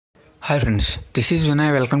Hi friends, this is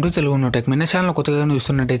Vinay. Welcome to Telugu నోటెక్. మన channel కొత్తగా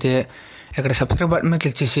చూస్తున్నట్టయితే ఇక్కడ సబ్స్క్రైబ్ బటన్ మీద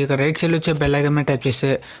క్లిక్ చేసి ఇక్కడ రైట్ సైడ్లో వచ్చే బెల్ ఐకాన్ మీద టైప్ చేస్తే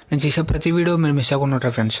నేను చేసే ప్రతి వీడియో మీరు మిస్ అవ్వకుండా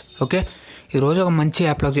ఉంటారు ఫ్రెండ్స్. ఓకే, ఈరోజు ఒక మంచి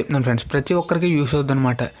యాప్లోకి చెప్తున్నాను ఫ్రెండ్స్, ప్రతి ఒక్కరికి యూస్ అవుతుంది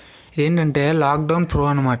అనమాట. ఇదేంటంటే లాక్డౌన్ ప్రో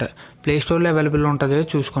అనమాట. ప్లే స్టోర్లో అవైలబుల్ ఉంటుంది,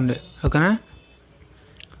 చూసుకోండి. ఓకేనా,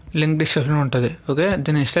 లింక్ డిస్క్రిప్షన్లో ఉంటుంది. ఓకే,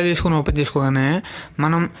 దీన్ని ఇన్స్టాల్ చేసుకుని ఓపెన్ చేసుకోగానే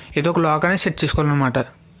మనం ఏదో ఒక లాక్ అనేది సెట్ చేసుకోవాలన్నమాట.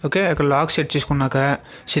 ఓకే, ఇక్కడ లాక్ సెట్ చేసుకున్నాక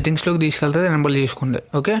సెట్టింగ్స్లోకి తీసుకెళ్తే ఎనేబుల్ చేసుకోండి.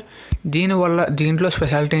 ఓకే, దీంట్లో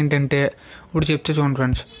స్పెషాలిటీ ఏంటంటే ఇప్పుడు చెప్తే చూడండి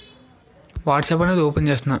ఫ్రెండ్స్, వాట్సాప్ అనేది ఓపెన్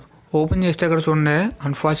చేస్తున్నా. ఓపెన్ చేస్తే ఇక్కడ చూడండి,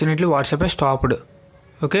 అన్ఫార్చునేట్లీ వాట్సాప్ స్టాప్డ్.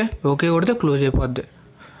 ఓకే కొడితే క్లోజ్ అయిపోద్ది.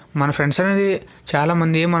 మన ఫ్రెండ్స్ అనేది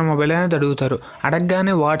చాలామంది మన మొబైల్ అనేది అడుగుతారు.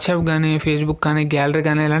 అడగగానే వాట్సాప్ కానీ ఫేస్బుక్ కానీ గ్యాలరీ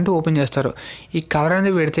కానీ ఇలాంటివి ఓపెన్ చేస్తారు. ఈ కవర్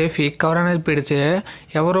అనేది పెడితే, ఫేక్ కవర్ అనేది పెడితే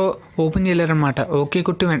ఎవరో ఓపెన్ చేయలేరన్నమాట. ఓకే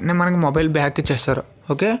కొట్టి వెంటనే మనకి మొబైల్ బ్యాక్ ఇచ్చేస్తారు.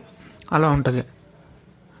 ఓకే, అలా ఉంటుంది.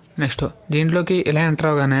 నెక్స్ట్ దీంట్లోకి ఇలా ఎంటర్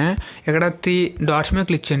అవగానే ఇక్కడ 3 డాట్స్ మీద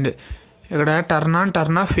క్లిక్ చేయండి. ఇక్కడ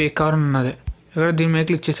టర్న్ ఆఫ్ ఫేక్ కవర్ ఉన్నది. ఇక్కడ దీని మీద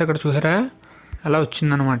క్లిక్ చేసి అక్కడ చూసారా అలా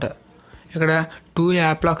వచ్చిందనమాట. ఇక్కడ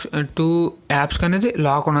 2 యాప్స్కి అనేది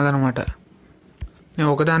లాక్ ఉన్నదనమాట. నేను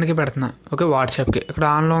ఒకదానికి పెడుతున్నా. ఓకే, వాట్సాప్కి ఇక్కడ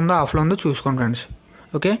ఆన్లో ఉందో ఆఫ్లో ఉందో చూసుకోండి ఫ్రెండ్స్.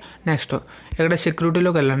 ఓకే, నెక్స్ట్ ఇక్కడ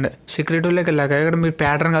సెక్యూరిటీలోకి వెళ్ళండి. సెక్యూరిటీలోకి వెళ్ళాక ఇక్కడ మీరు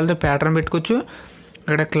ప్యాటర్న్ కలితే ప్యాటర్న్ పెట్టుకోవచ్చు.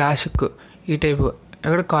 ఇక్కడ క్లాసిక్ ఈ టైపు,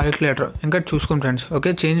 ఇక్కడ కాలిక్యులేటర్ ఇంకా చూసుకోండి ఫ్రెండ్స్. ఓకే,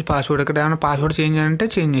 చేంజ్ పాస్వర్డ్, ఇక్కడ ఏమైనా పాస్వర్డ్ చేంజ్ అంటే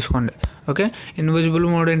చేంజ్ చేసుకోండి. ఓకే, ఇన్విజిబుల్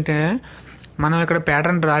మోడ్ అంటే మనం ఇక్కడ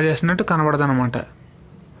ప్యాటర్న్ డ్రా చేస్తున్నట్టు కనబడదు అనమాట.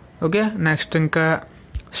 ఓకే, నెక్స్ట్ ఇంకా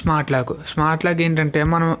స్మార్ట్ లాక్ ఏంటంటే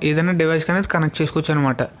మనం ఏదైనా డివైస్కి అనేది కనెక్ట్ చేసుకోవచ్చు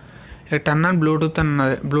అనమాట. ఇక్కడ టర్న్ ఆన్ బ్లూటూత్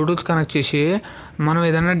అన్నది, బ్లూటూత్ కనెక్ట్ చేసి మనం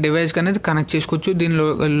ఏదైనా డివైస్కి అనేది కనెక్ట్ చేసుకోవచ్చు. దీని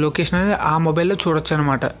లొకేషన్ అనేది ఆ మొబైల్లో చూడొచ్చు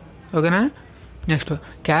అనమాట. ఓకేనా, నెక్స్ట్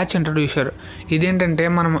క్యాచ్ ఇంట్రడ్యూసర్. ఇదేంటంటే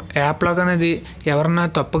మనం యాప్లాక్ అనేది ఎవరన్నా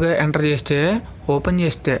తప్పుగా ఎంటర్ చేస్తే ఓపెన్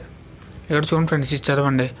చేస్తే ఇక్కడ చూడండి ఫ్రెండ్స్, ఇది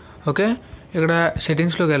చదవండి. ఓకే, ఇక్కడ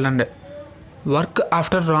సెట్టింగ్స్లోకి వెళ్ళండి. వర్క్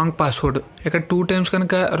ఆఫ్టర్ రాంగ్ పాస్వర్డ్, ఇక్కడ 2 times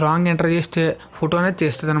కనుక రాంగ్ ఎంటర్ చేస్తే ఫోటో అనేది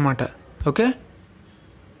తీస్తుంది అనమాట. ఓకే,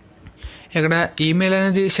 ఇక్కడ ఈమెయిల్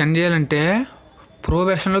అనేది సెండ్ చేయాలంటే ప్రో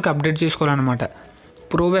వెర్షన్లోకి అప్డేట్ చేసుకోవాలన్నమాట.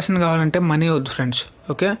 ప్రో వెర్షన్ కావాలంటే మనీ వద్దు ఫ్రెండ్స్.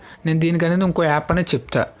 ఓకే, నేను దీనికి అనేది ఇంకో యాప్ అనేది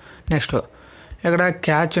చెప్తా. నెక్స్ట్ ఇక్కడ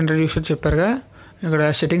క్యాచ్ ఇంట్రడ్యూసర్ చెప్పారుగా, ఇక్కడ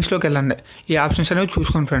సెట్టింగ్స్లోకి వెళ్ళండి. ఈ ఆప్షన్స్ అనేవి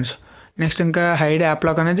చూసుకోండి ఫ్రెండ్స్. నెక్స్ట్ ఇంకా హైడ్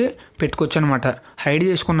యాప్లాక్ అనేది పెట్టుకోవచ్చు అనమాట. హైడ్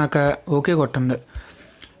చేసుకున్నాక ఓకే కొట్టండి.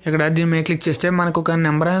 ఇక్కడ దీని మీద క్లిక్ చేస్తే మనకు ఒక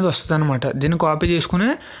నెంబర్ అనేది వస్తుంది అనమాట. దీన్ని కాపీ చేసుకుని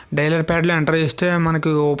డైలర్ ప్యాడ్లో ఎంటర్ చేస్తే మనకి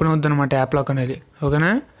ఓపెన్ అవుద్ది అనమాట యాప్లాక్ అనేది. ఓకేనా,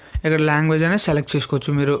 ఇక్కడ లాంగ్వేజ్ అనేది సెలెక్ట్ చేసుకోవచ్చు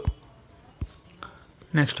మీరు.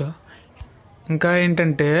 నెక్స్ట్ ఇంకా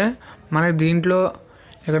ఏంటంటే మనకి దీంట్లో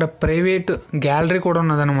ఇక్కడ ప్రైవేట్ గ్యాలరీ కూడా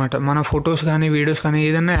ఉన్నదన్నమాట. మన ఫొటోస్ కానీ వీడియోస్ కానీ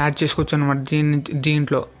ఏదైనా యాడ్ చేసుకోవచ్చు అనమాట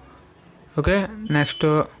దీంట్లో. ఓకే, నెక్స్ట్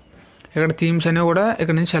ఇక్కడ థీమ్స్ అనేవి కూడా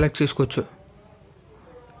ఇక్కడ నుంచి సెలెక్ట్ చేసుకోవచ్చు.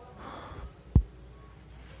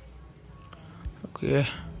 ఓకే,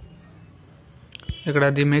 ఇక్కడ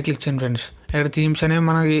దీని మీద క్లిక్ చేయండి ఫ్రెండ్స్. ఇక్కడ థీమ్స్ అనేవి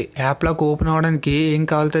మనకి యాప్లోకి ఓపెన్ అవ్వడానికి ఏం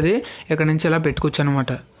కావాల్తుంది ఇక్కడ నుంచి ఇలా పెట్టుకోవచ్చు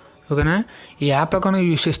అనమాట. ఓకేనా, ఈ యాప్లో కనుక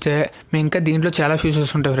యూస్ చేస్తే మేము ఇంకా దీంట్లో చాలా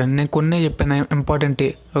ఫీచర్స్ ఉంటాయి ఫ్రెండ్. నేను కొన్ని చెప్పాను ఇంపార్టెంట్.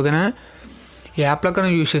 ఓకేనా, ఈ యాప్లో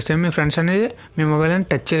కనుక యూస్ చేస్తే మీ ఫ్రెండ్స్ అనేది మీ మొబైల్ అని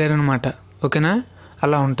టచ్ చేయలేరు అనమాట. ఓకేనా,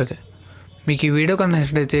 అలా ఉంటుంది. మీకు ఈ వీడియో కనుక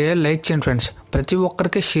నచ్చినట్లయితే లైక్ చేయండి ఫ్రెండ్స్, ప్రతి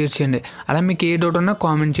ఒక్కరికి షేర్ చేయండి. అలా మీకు ఏ డౌట్ ఉన్నా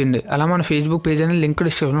కామెంట్ చేయండి. అలా మన ఫేస్బుక్ పేజ్ అనేది లింక్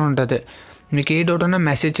డిస్క్రిప్షన్లో ఉంటుంది. మీకు ఏ డౌట్ ఉన్నా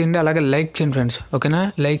మెసేజ్ చేయండి. అలాగే లైక్ చేయండి ఫ్రెండ్స్. ఓకేనా,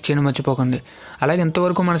 లైక్ చేయండి మర్చిపోకండి. అలాగే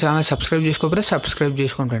ఇంతవరకు మన ఛానల్ సబ్స్క్రైబ్ చేసుకోకపోతే సబ్స్క్రైబ్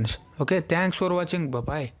చేసుకోండి friends. Okay, thanks for watching.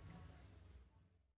 Bye.